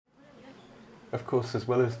Of course, as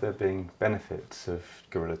well as there being benefits of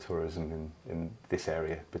guerrilla tourism in this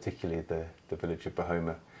area, particularly the village of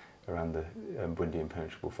Bahoma around the windy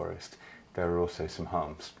impenetrable forest, there are also some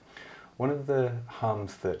harms. One of the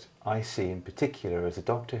harms that I see in particular as a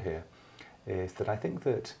doctor here is that I think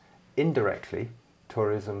that indirectly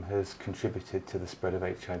tourism has contributed to the spread of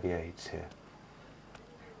HIV/AIDS here.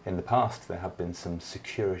 In the past there have been some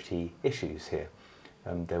security issues here.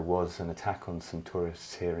 There was an attack on some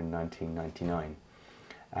tourists here in 1999,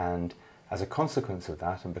 and as a consequence of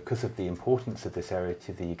that, and because of the importance of this area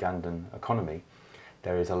to the Ugandan economy,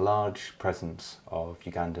 there is a large presence of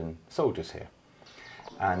Ugandan soldiers here.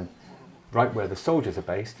 And right where the soldiers are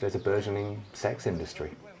based, there's a burgeoning sex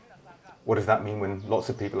industry. What does that mean when lots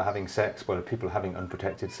of people are having sex? Well, if people are having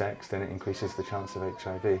unprotected sex, then it increases the chance of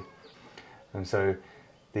HIV. And so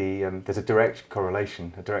there's a direct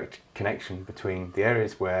correlation, a direct connection between the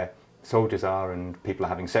areas where soldiers are and people are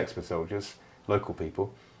having sex with soldiers, local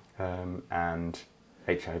people, and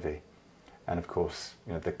HIV. And of course,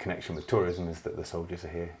 the connection with tourism is that the soldiers are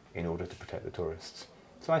here in order to protect the tourists.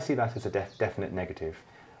 So I see that as a definite negative.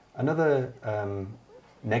 Another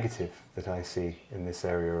negative that I see in this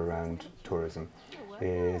area around tourism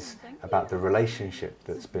is about the relationship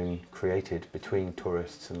that's been created between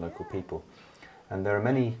tourists and local people. And there are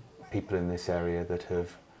many people in this area that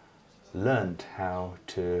have learned how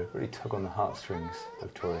to really tug on the heartstrings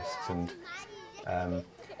of tourists, and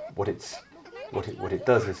what it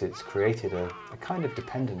does is it's created a kind of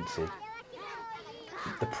dependency.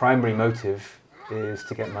 The primary motive is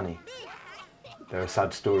to get money. There are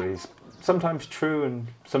sad stories, sometimes true and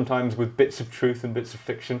sometimes with bits of truth and bits of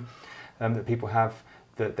fiction, that people have,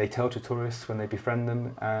 that they tell to tourists when they befriend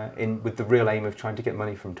them with the real aim of trying to get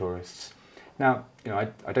money from tourists. Now,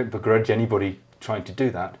 I don't begrudge anybody trying to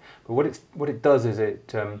do that, but what it does is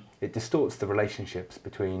it distorts the relationships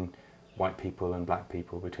between white people and black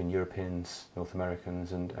people, between Europeans, North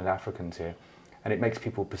Americans and Africans here, and it makes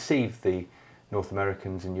people perceive the North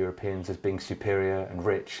Americans and Europeans as being superior and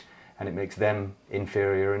rich, and it makes them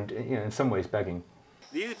inferior and in some ways begging.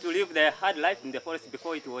 They used to live their hard life in the forest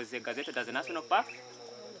before it was gazetted as a national park.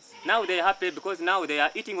 Now they're happy because now they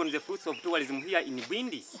are eating on the fruits of tourism here in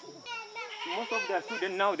Bwindi. Most of their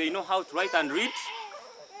students now, they know how to write and read.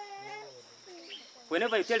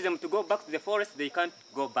 Whenever you tell them to go back to the forest, they can't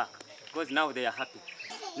go back because now they are happy.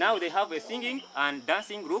 Now they have a singing and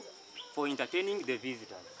dancing group for entertaining the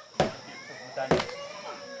visitors.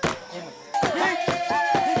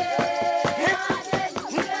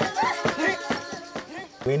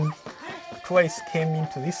 When tourists came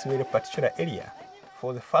into this very particular area,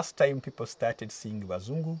 for the first time people started seeing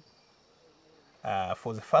Bazungu.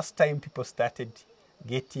 For the first time people started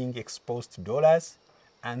getting exposed to dollars,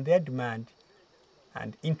 and their demand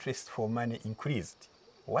and interest for money increased.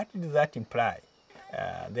 What did that imply?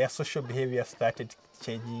 Their social behavior started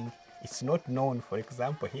changing. It's not known, for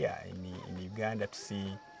example, here in Uganda to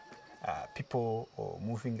see people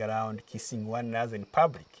moving around kissing one another in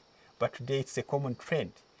public. But today it's a common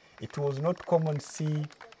trend. It was not common to see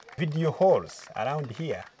video halls around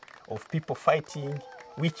here of people fighting,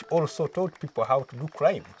 which also taught people how to do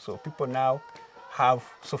crime. So people now have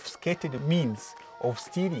sophisticated means of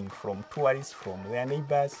stealing from tourists, from their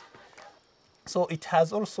neighbors. So it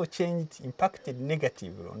has also changed, impacted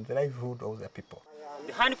negatively on the livelihood of the people.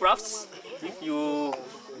 The handcrafts, if you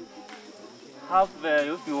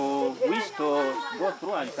wish to go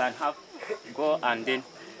through and can go, and then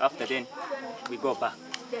after then we go back.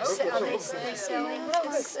 Are they selling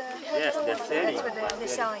this? Yes, they're selling. That's what they're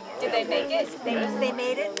selling it. Did they make it? They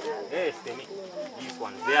made it? Yes, they make these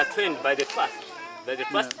ones. They are trained by the trust. By the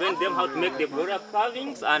trust trained them how to make the floral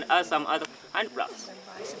carvings and some other handcrafts.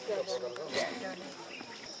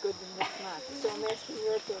 Good enough, not. So I'm asking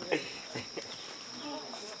your opinion.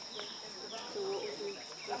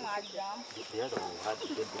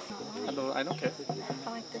 I don't care. I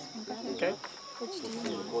like this one better. Okay. Which do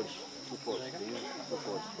you want?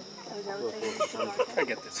 I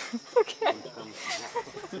get this. Okay.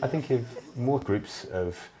 I think if more groups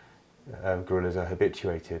of guerrillas are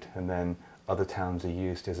habituated and then other towns are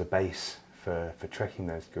used as a base for trekking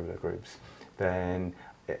those guerrilla groups, then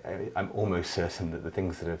I'm almost certain that the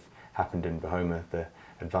things that have happened in Bahoma, the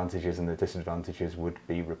advantages and the disadvantages would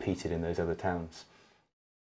be repeated in those other towns.